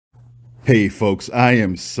Hey folks, I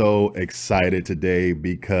am so excited today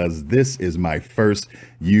because this is my first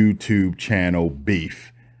YouTube channel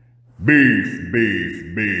beef. Beef.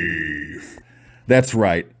 That's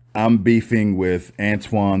right. I'm beefing with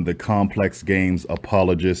Antoine, the Complex Games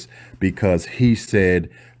apologist, because he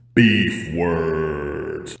said beef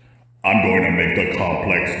words. I'm going to make the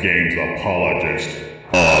Complex Games apologist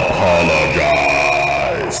apologize.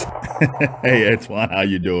 Hey Antoine, how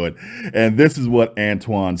you doing? And this is what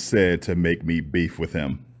Antoine said to make me beef with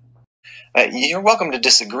him. You're welcome to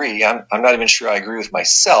disagree. I'm not even sure I agree with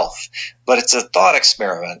myself, but it's a thought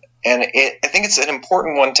experiment. And I think it's an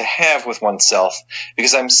important one to have with oneself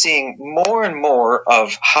because I'm seeing more and more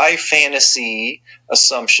of high fantasy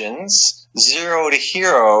assumptions, zero to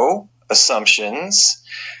hero assumptions,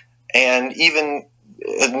 and even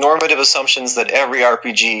normative assumptions that every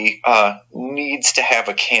RPG needs to have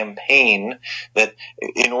a campaign, that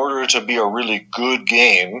in order to be a really good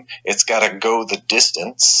game, it's got to go the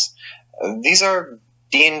distance. These are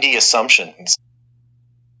D&D assumptions.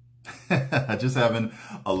 Just having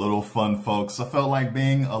a little fun, folks. I felt like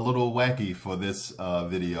being a little wacky for this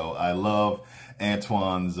video. I love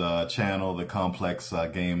Antoine's channel, the Complex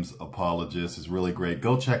Games Apologist. Is really great.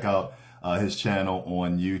 Go check out his channel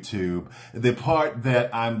on YouTube. The part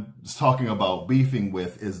that I'm talking about beefing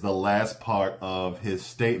with is the last part of his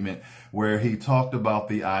statement where he talked about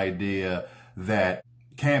the idea that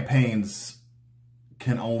campaigns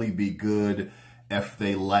can only be good if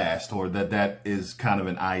they last, or that is kind of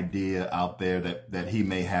an idea out there that he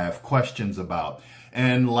may have questions about.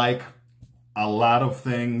 And like a lot of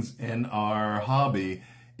things in our hobby,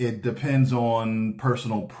 it depends on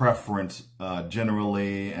personal preference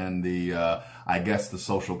generally, and the I guess the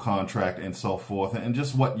social contract and so forth, and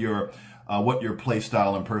just what your play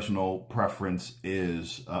style and personal preference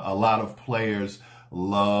is. A lot of players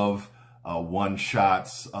love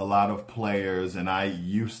one-shots. A lot of players, and I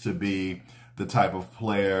used to be the type of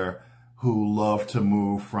player who loved to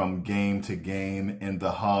move from game to game in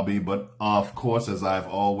the hobby. But of course, as I've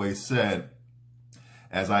always said,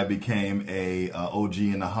 as I became a OG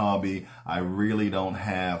in the hobby, I really don't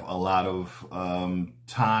have a lot of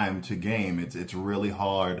time to game. It's really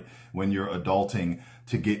hard when you're adulting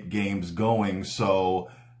to get games going. So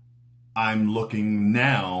I'm looking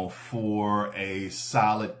now for a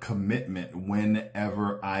solid commitment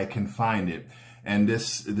whenever I can find it. And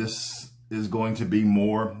this is going to be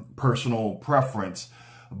more personal preference.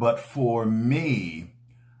 But for me,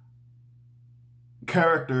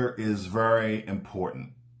 character is very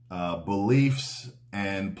important. Beliefs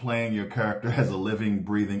and playing your character as a living,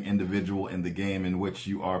 breathing individual in the game in which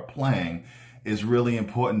you are playing is really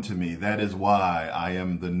important to me. That is why I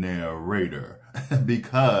am the narrator,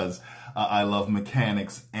 because I love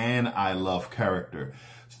mechanics and I love character.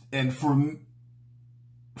 And for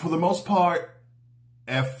the most part,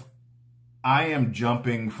 if I am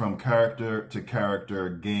jumping from character to character,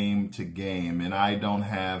 game to game, and I don't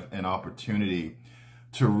have an opportunity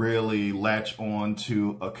to really latch on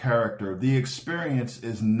to a character, the experience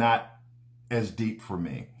is not as deep for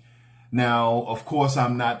me. Now, of course,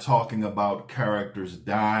 I'm not talking about characters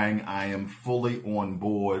dying. I am fully on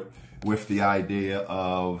board with the idea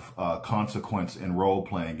of consequence in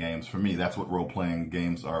role-playing games. For me, that's what role-playing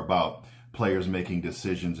games are about. Players making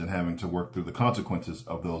decisions and having to work through the consequences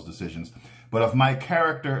of those decisions. But if my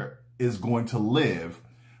character is going to live,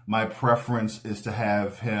 my preference is to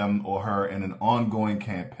have him or her in an ongoing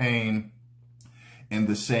campaign in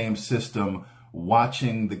the same system,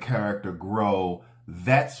 watching the character grow.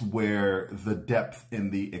 That's where the depth in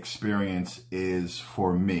the experience is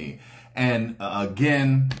for me. And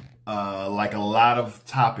again, like a lot of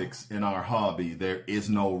topics in our hobby, there is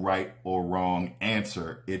no right or wrong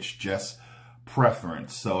answer. It's just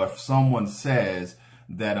preference. So if someone says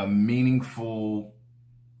that a meaningful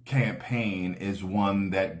campaign is one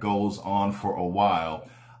that goes on for a while,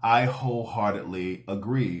 I wholeheartedly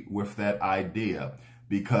agree with that idea,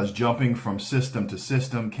 because jumping from system to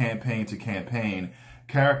system, campaign to campaign,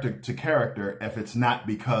 character to character, if it's not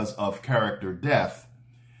because of character death,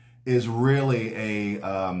 is really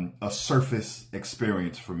a surface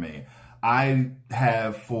experience for me. I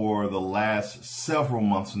have, for the last several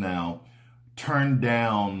months now, turned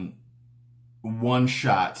down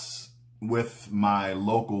one-shots with my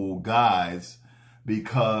local guys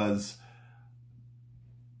because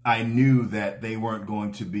I knew that they weren't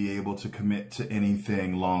going to be able to commit to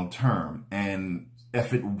anything long-term. And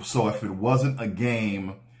if it wasn't a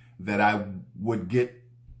game that I would get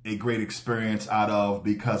a great experience out of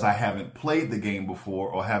because I haven't played the game before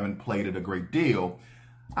or haven't played it a great deal,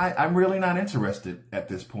 I'm really not interested at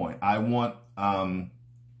this point. I want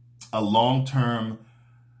a long-term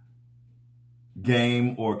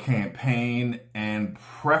game or campaign, and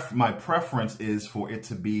my preference is for it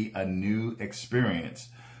to be a new experience.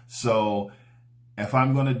 So if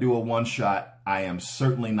I'm going to do a one-shot, I am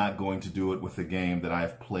certainly not going to do it with a game that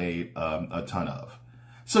I've played a ton of.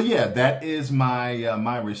 So yeah, that is my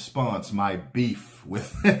my response, my beef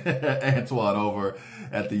with Antoine over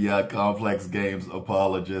at the Complex Games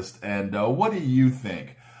Apologist. And what do you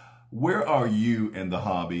think? Where are you in the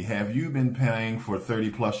hobby? Have you been playing for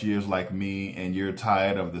 30 plus years like me and you're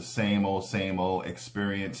tired of the same old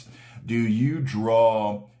experience? Do you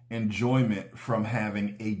draw enjoyment from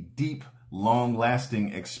having a deep,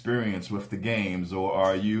 long-lasting experience with the games, or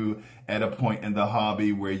are you at a point in the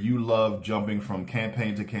hobby where you love jumping from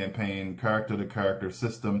campaign to campaign, character to character,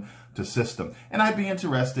 system to system? And I'd be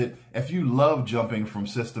interested, if you love jumping from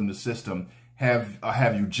system to system,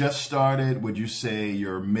 have you just started? Would you say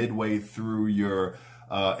you're midway through your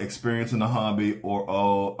experience in the hobby,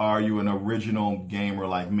 or are you an original gamer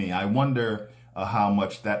like me? I wonder how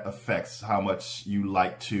much that affects how much you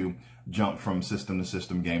like to jump from system to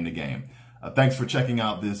system, game to game. Thanks for checking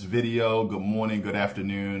out this video. Good morning, good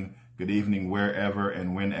afternoon, good evening, wherever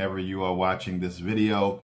and whenever you are watching this video.